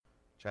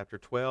Chapter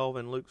 12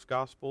 in Luke's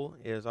Gospel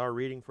is our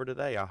reading for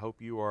today. I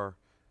hope you are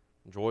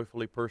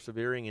joyfully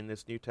persevering in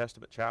this New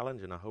Testament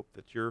challenge, and I hope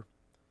that you're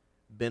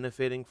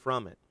benefiting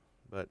from it.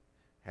 But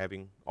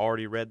having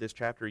already read this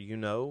chapter, you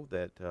know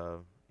that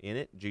in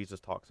it,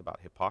 Jesus talks about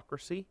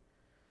hypocrisy.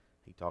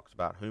 He talks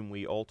about whom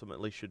we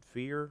ultimately should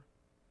fear,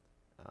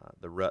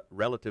 the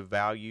relative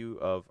value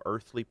of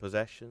earthly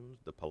possessions,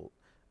 the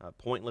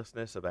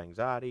pointlessness of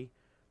anxiety,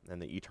 and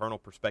the eternal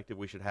perspective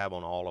we should have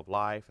on all of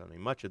life. I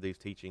mean, much of these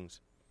teachings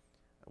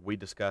we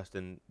discussed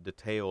in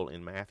detail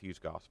in Matthew's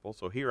Gospel.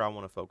 So here I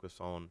want to focus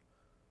on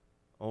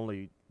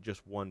only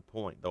just one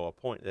point, though a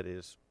point that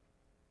is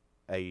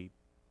a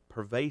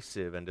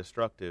pervasive and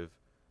destructive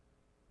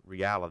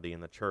reality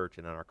in the church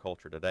and in our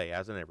culture today,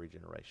 as in every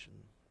generation.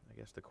 I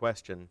guess the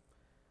question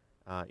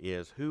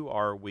is, who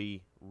are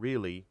we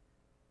really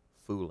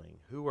fooling?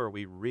 Who are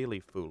we really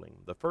fooling?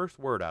 The first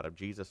word out of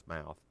Jesus'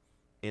 mouth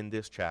in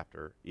this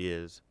chapter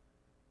is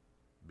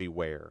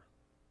beware.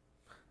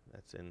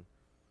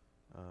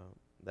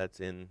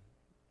 That's in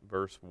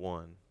verse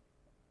 1.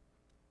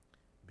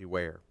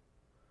 Beware.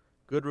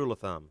 Good rule of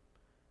thumb.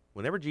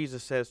 Whenever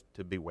Jesus says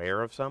to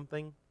beware of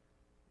something,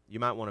 you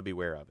might want to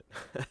beware of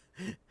it.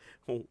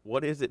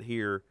 What is it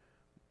here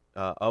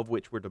of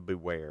which we're to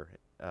beware?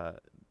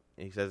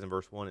 He says in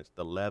verse 1, it's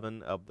the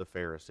leaven of the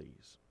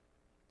Pharisees.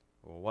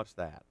 Well, what's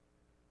that?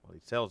 Well, he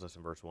tells us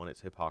in verse 1,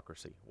 it's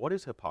hypocrisy. What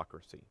is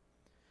hypocrisy?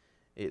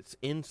 It's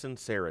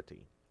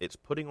insincerity. It's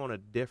putting on a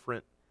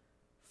different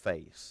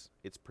face.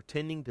 It's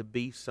pretending to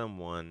be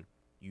someone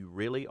you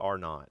really are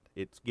not.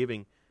 It's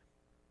giving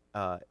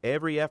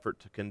every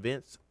effort to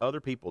convince other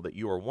people that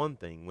you are one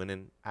thing when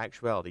in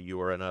actuality you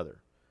are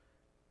another.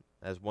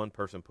 As one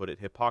person put it,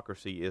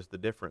 hypocrisy is the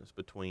difference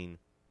between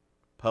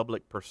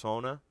public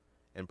persona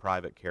and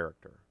private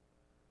character.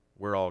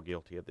 We're all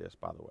guilty of this,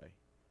 by the way.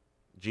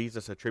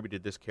 Jesus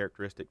attributed this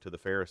characteristic to the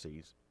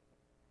Pharisees,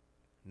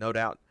 no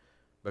doubt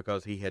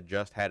because he had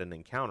just had an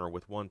encounter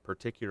with one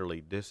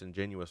particularly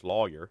disingenuous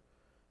lawyer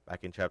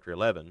back in chapter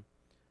 11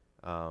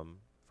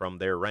 from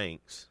their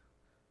ranks,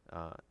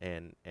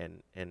 and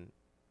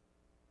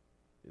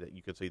that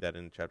you can see that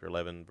in chapter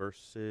 11,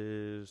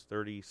 verses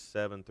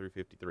 37 through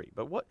 53.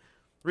 But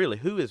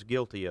who is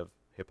guilty of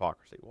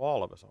hypocrisy? Well,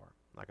 all of us are,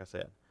 like I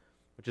said,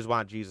 which is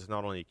why Jesus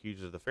not only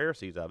accuses the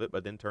Pharisees of it,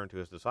 but then turned to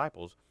his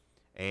disciples,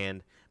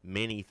 and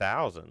many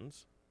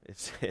thousands, it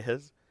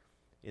says,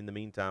 in the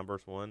meantime,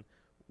 verse 1,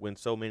 when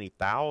so many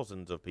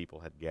thousands of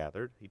people had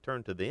gathered, he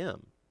turned to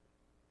them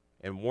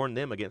and warned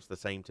them against the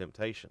same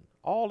temptation.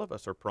 All of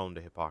us are prone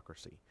to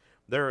hypocrisy.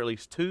 There are at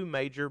least two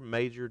major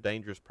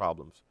dangerous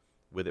problems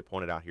with it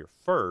pointed out here.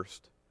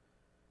 First,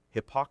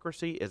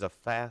 hypocrisy is a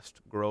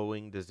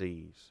fast-growing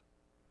disease.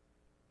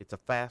 It's a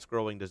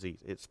fast-growing disease.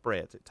 It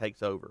spreads. It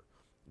takes over.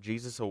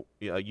 Jesus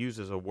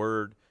uses a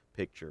word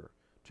picture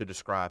to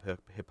describe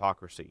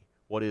hypocrisy.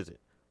 What is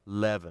it?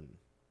 Leaven.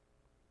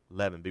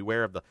 Leaven.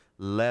 Beware of the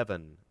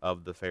leaven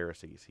of the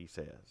Pharisees, he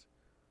says.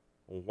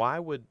 Why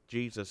would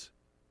Jesus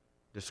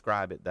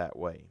describe it that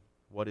way?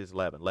 What is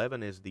leaven?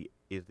 Leaven is the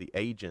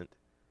agent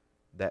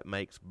that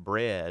makes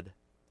bread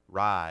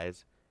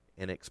rise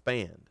and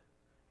expand.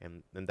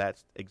 And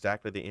that's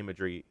exactly the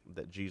imagery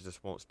that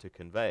Jesus wants to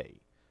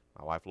convey.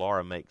 My wife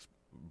Laura makes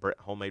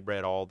homemade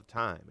bread all the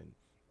time, and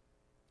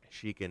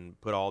she can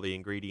put all the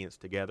ingredients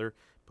together,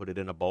 put it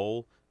in a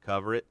bowl,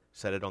 cover it,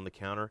 set it on the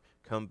counter,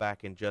 come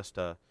back in just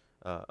a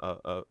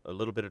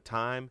little bit of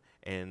time,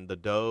 and the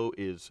dough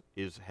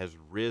has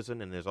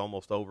risen and is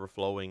almost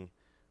overflowing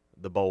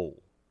the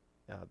bowl.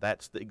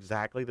 That's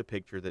exactly the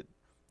picture that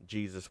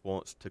Jesus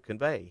wants to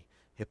convey.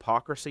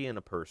 Hypocrisy in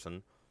a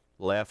person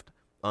left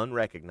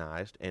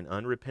unrecognized and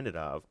unrepented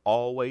of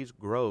always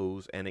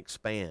grows and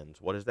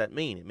expands. What does that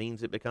mean? It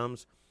means it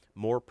becomes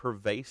more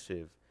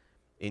pervasive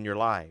in your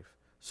life,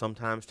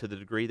 sometimes to the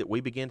degree that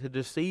we begin to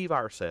deceive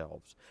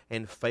ourselves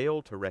and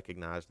fail to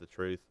recognize the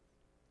truth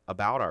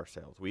about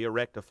ourselves. We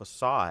erect a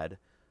facade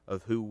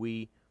of who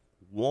we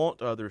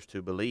want others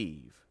to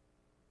believe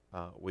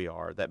we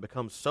are that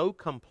becomes so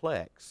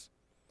complex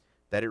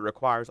that it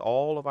requires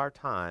all of our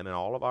time and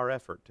all of our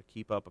effort to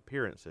keep up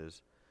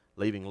appearances,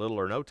 leaving little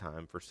or no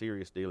time for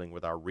serious dealing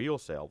with our real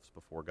selves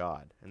before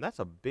God. And that's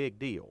a big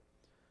deal,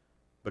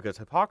 because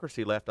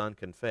hypocrisy left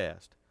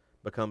unconfessed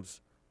becomes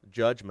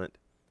judgment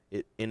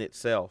in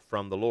itself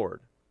from the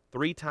Lord.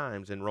 3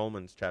 times in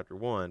Romans chapter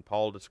 1,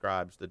 Paul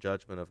describes the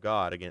judgment of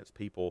God against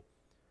people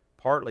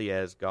partly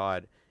as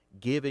God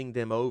giving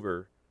them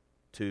over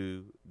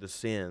to the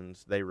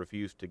sins they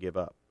refuse to give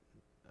up.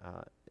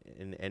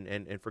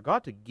 And for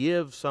God to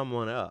give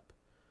someone up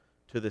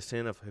to the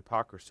sin of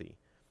hypocrisy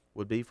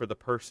would be for the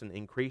person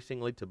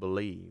increasingly to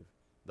believe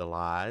the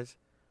lies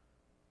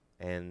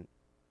and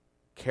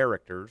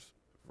characters,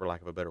 for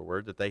lack of a better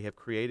word, that they have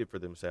created for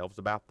themselves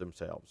about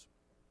themselves.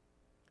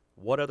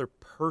 What the other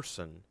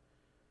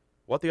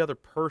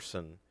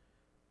person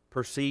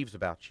perceives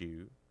about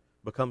you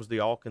becomes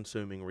the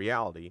all-consuming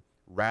reality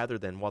rather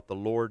than what the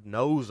Lord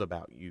knows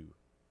about you.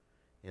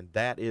 And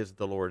that is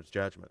the Lord's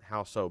judgment.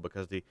 How so?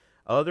 Because the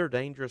other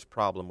dangerous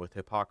problem with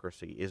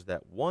hypocrisy is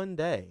that one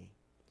day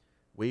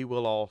we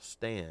will all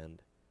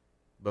stand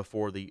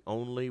before the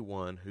only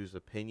one whose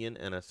opinion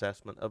and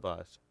assessment of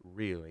us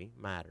really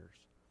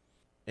matters.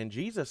 And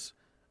Jesus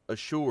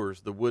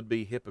assures the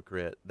would-be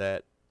hypocrite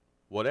that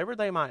whatever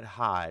they might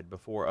hide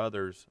before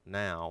others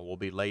now will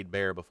be laid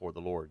bare before the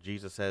Lord.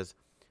 Jesus says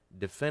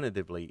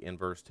definitively in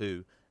verse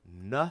 2,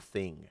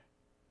 nothing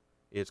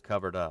is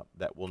covered up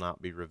that will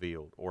not be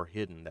revealed, or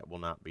hidden that will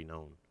not be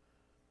known.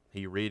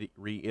 He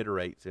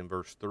reiterates in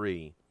verse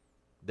 3,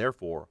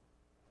 therefore,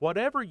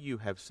 whatever you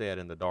have said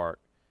in the dark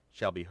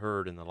shall be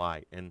heard in the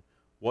light, and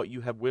what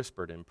you have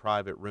whispered in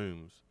private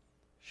rooms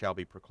shall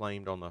be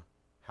proclaimed on the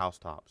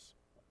housetops.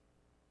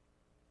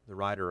 The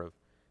writer of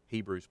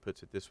Hebrews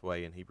puts it this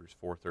way in Hebrews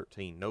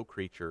 4:13, no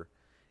creature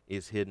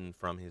is hidden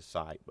from his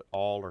sight, but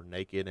all are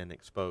naked and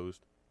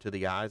exposed to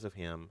the eyes of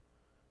him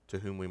to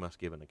whom we must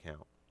give an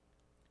account.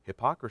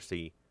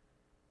 Hypocrisy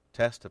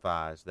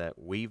testifies that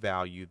we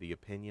value the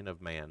opinion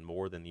of man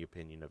more than the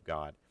opinion of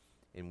God,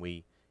 and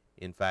we,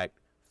 in fact,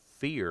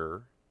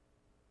 fear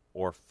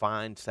or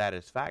find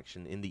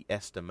satisfaction in the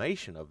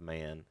estimation of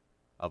man,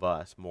 of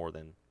us, more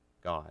than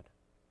God.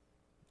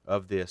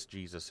 Of this,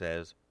 Jesus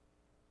says,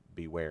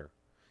 beware.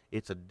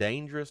 It's a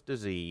dangerous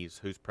disease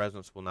whose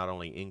presence will not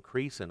only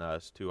increase in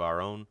us to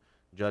our own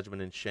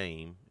judgment and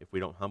shame if we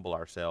don't humble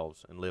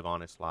ourselves and live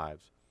honest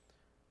lives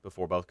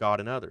before both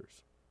God and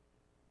others.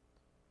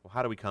 Well,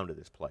 how do we come to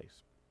this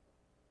place?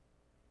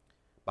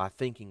 By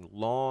thinking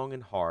long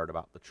and hard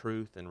about the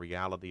truth and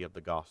reality of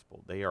the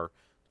gospel. They are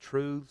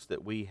truths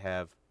that we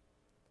have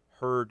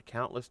heard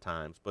countless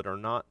times but are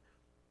not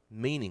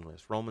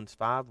meaningless. Romans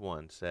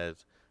 5:1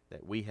 says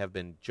that we have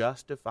been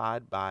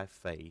justified by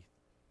faith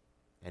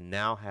and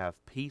now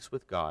have peace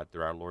with God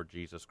through our Lord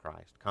Jesus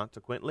Christ.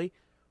 Consequently,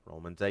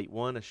 Romans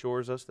 8:1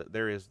 assures us that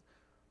there is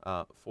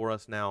for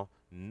us now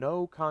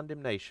no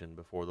condemnation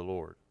before the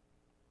Lord.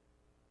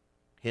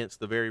 Hence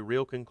the very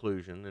real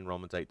conclusion in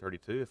Romans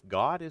 8:32, if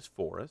God is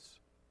for us,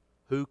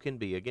 who can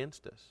be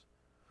against us?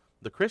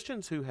 The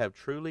Christians who have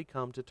truly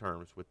come to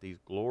terms with these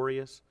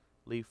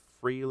gloriously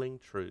freeing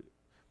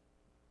truths,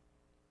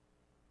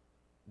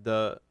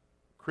 the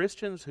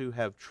Christians who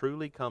have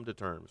truly come to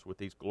terms with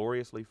these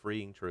gloriously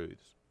freeing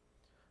truths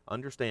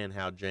understand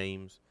how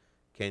James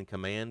can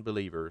command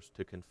believers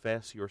to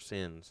confess your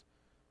sins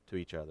to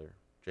each other,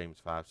 James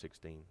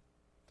 5:16.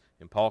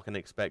 And Paul can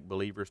expect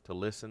believers to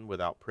listen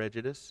without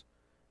prejudice,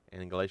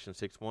 and in Galatians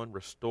 6:1,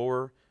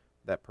 restore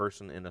that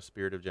person in a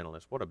spirit of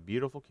gentleness. What a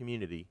beautiful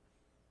community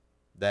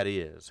that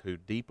is, who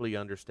deeply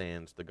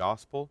understands the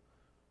gospel,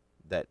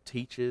 that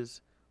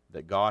teaches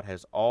that God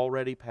has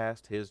already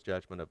passed his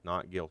judgment of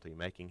not guilty,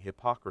 making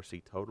hypocrisy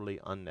totally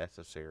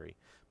unnecessary,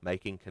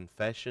 making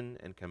confession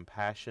and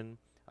compassion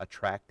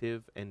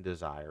attractive and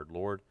desired.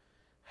 Lord,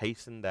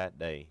 hasten that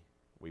day,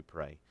 we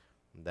pray.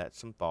 And that's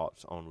some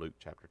thoughts on Luke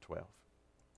chapter 12.